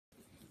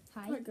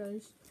Hi. Hi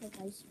guys. Hey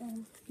guys,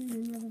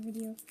 doing another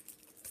video.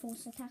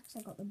 Force attacks.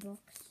 I got the box.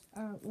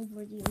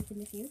 Already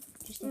opened a few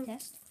just to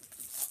test.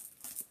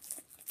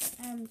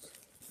 And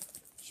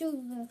show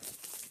the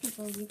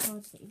people your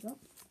cards that you got.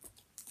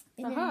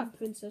 And Aha,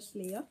 Princess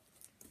Leia.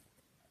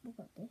 We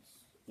got this.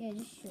 Yeah,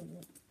 just show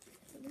it.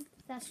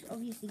 That's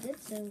obviously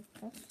good. So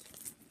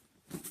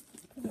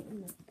put it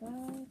in the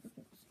guide. If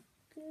it's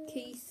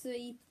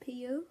good.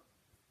 K3PO.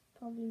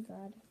 Probably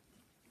bad.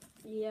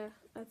 Yeah,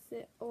 that's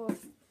it. Oh,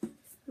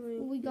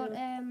 We got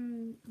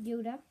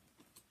Yoda,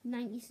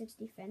 96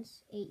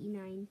 defense,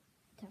 89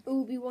 attack.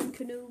 Obi-Wan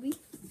Kenobi,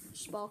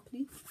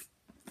 sparkly.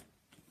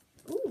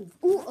 Ooh,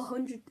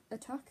 100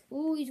 attack.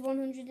 ooh, he's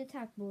 100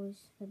 attack, boys.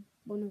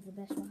 One of the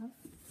best I have.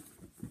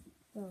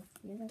 So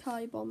yeah, that's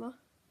TIE bomber.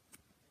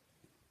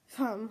 If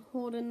I'm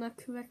holding that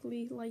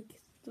correctly,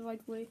 like the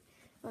right way,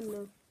 I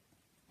don't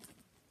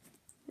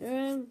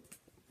know.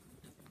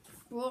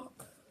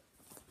 Rock,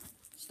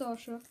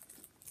 Starship.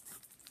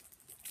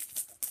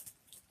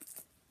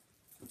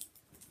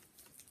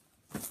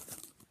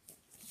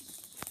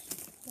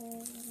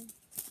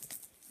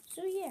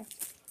 So yeah,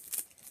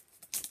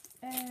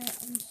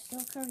 I'm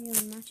still carrying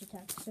on match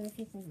attacks. So if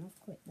you think I've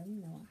quit them,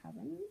 no, I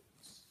haven't.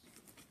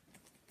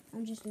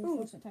 I'm just doing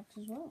force attacks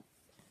as well.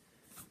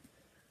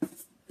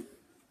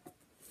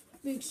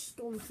 Big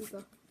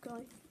stormtrooper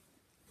guy.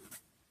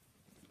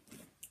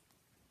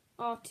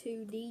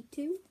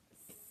 R2D2.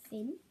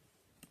 Finn,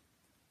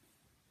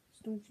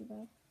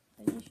 Stormtrooper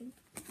edition.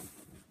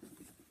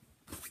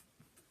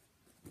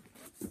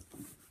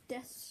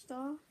 Death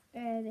Star.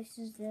 This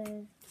is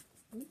the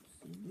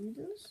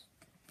noodles.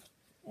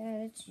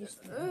 It's just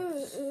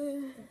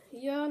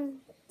Yan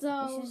this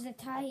Dao. is the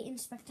TIE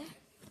Inspector.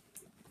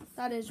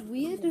 That is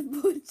weird,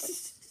 but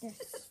That's it.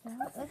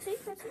 That's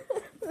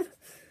it.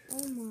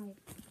 Oh my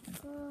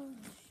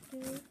gosh,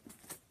 dude.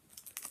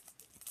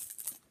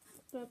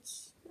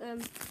 that's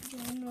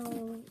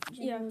General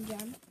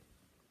Jam.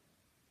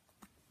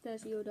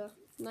 there's Yoda.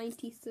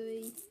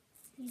 93.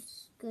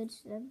 He's good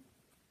then.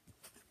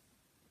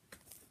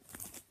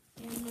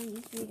 Yeah,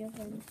 93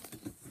 defense.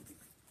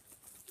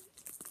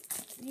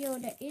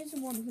 Yoda is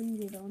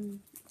 100 on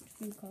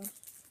a few cards.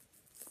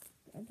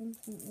 I don't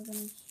think we're gonna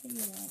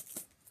see that.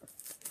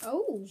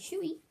 Oh,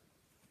 Chewie.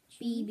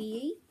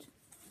 BB-8.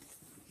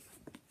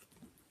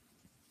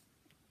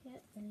 Yeah,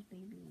 there's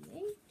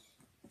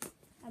BB-8.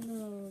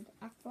 Admiral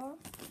Akbar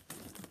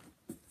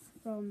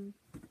from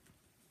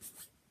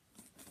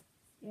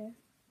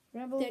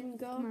Rebel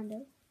Dengar.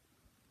 Commando.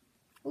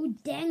 Oh,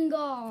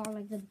 Dengar,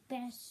 like the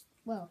best.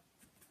 Well,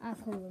 I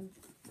call him.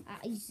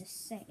 He's the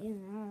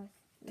second.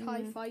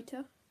 TIE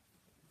Fighter.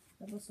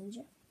 Rebel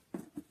Soldier.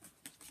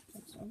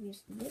 That's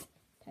obviously good.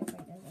 TIE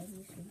Fighter is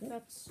obviously good.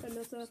 That's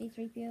another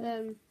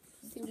C-3PO.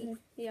 thingy. good.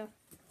 Yeah.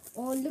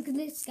 Oh, look at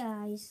this,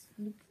 guys.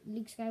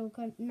 Luke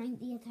Skywalker,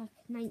 90 attack,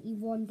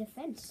 91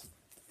 defense.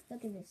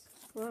 Look at this.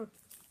 Wow.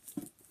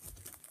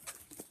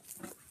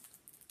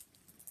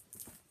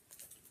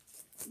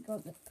 We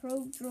got the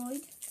probe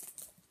droid.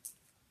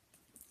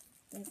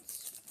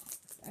 That's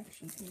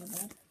actually kind of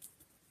bad.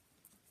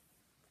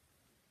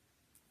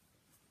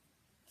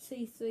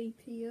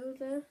 C3PO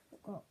there.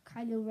 Got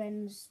Kylo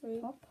Ren's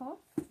Right.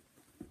 Pop.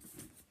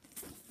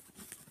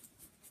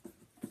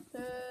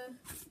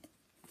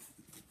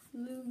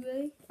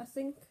 Lugray, I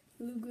think.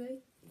 Lugray.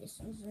 This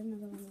is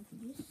another one of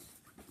these.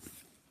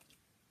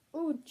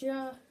 Oh,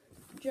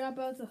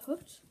 Jabba the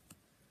Hutt.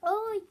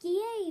 Oh,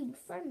 yay! We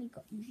finally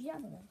got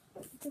Jabba.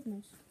 Oh,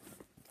 goodness.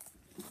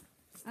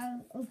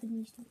 I'll open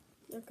these two.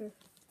 Okay.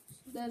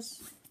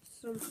 There's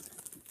some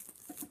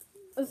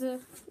other,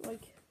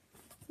 like,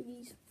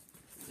 thingies.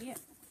 Yeah.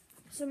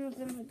 Some of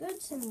them are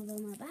good, some of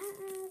them are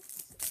bad.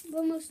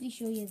 We'll mostly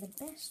show you the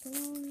best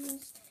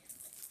ones.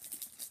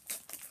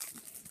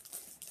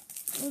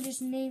 We'll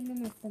just name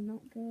them if they're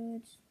not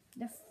good.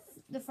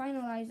 The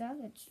finalizer,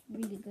 it's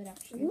really good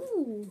actually.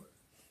 Ooh.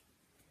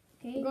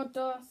 Okay, We got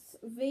Darth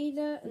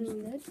Vader and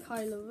He's good.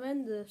 Kylo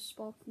Ren, the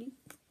sparkly.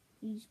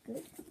 he's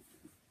good.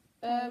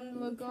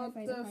 We got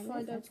TIE the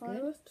fighter that's good.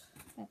 pilot.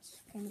 That's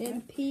kind of good.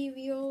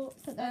 Imperial.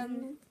 Put that in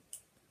there.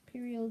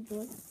 Imperial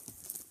good.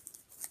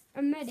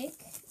 A medic.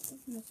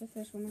 That's the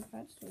first one I've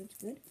had, so it's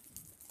good.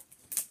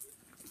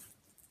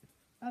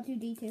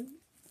 R2D2.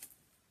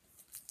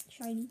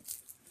 Shiny.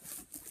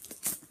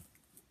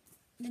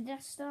 The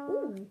Death Star.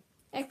 Ooh.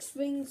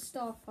 X-Wing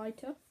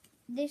Starfighter.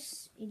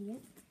 This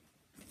idiot.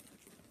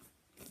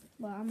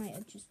 Well, I might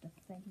have just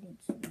offended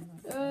someone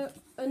like that.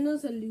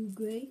 Another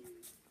Lugray.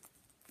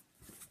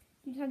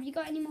 Dude, have you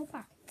got any more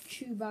pack?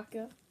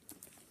 Chewbacca.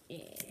 Yeah.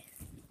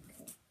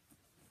 Okay.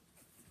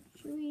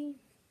 Should we?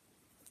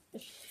 A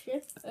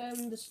ship.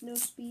 The snow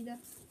speeder.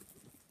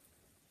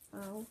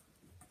 Ow.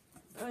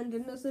 And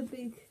another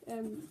big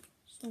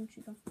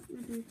Stormtrooper.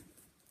 mhm.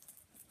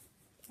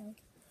 Okay.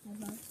 My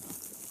bad.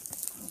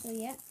 So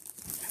yeah.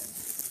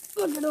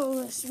 Look at all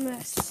this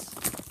mess.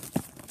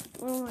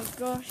 Oh my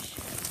gosh.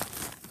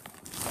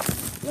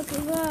 Look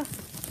at that.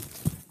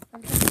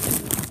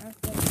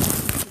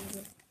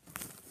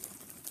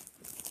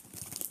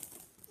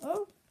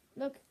 Oh,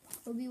 look.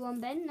 Obi-Wan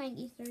Ben,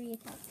 93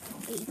 attack,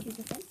 82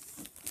 defense.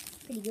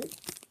 Pretty good.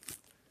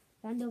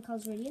 Lando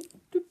Calrissian.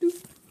 Doop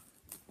doop.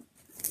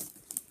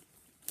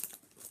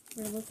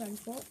 Rebel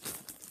Transport.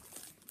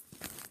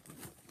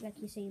 Like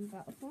you see in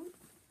Battlefront.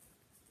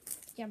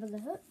 Jabba the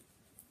Hutt.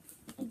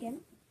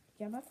 Again,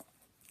 Jabba.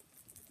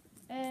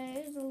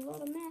 There's a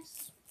lot of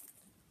mess.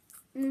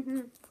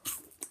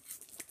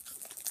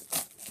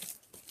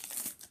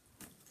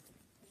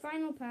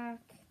 Final pack.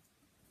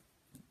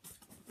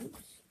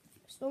 Oops.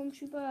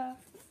 Stormtrooper.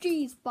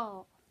 Cheese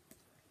ball.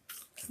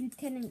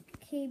 Lieutenant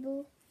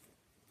Cable.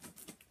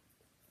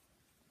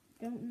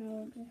 Don't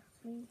know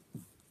exactly.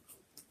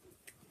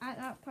 At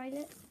that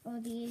pilot or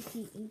the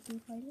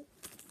AT-AT pilot.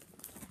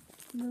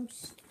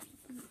 Most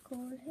people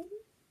call him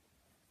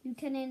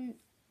Lieutenant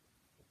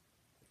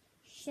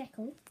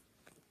Shekel.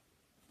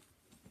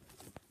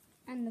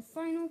 And the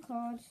final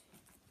card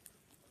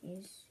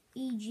is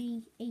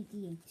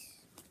EG-88.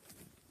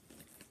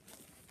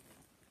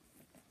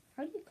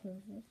 How do you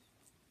close this?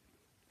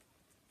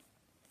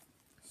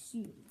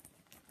 Assume.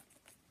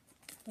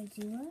 Wait,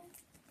 do what?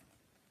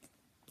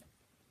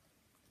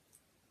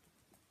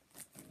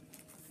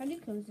 How do you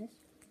close this?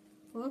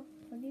 Huh?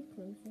 How do you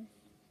close this?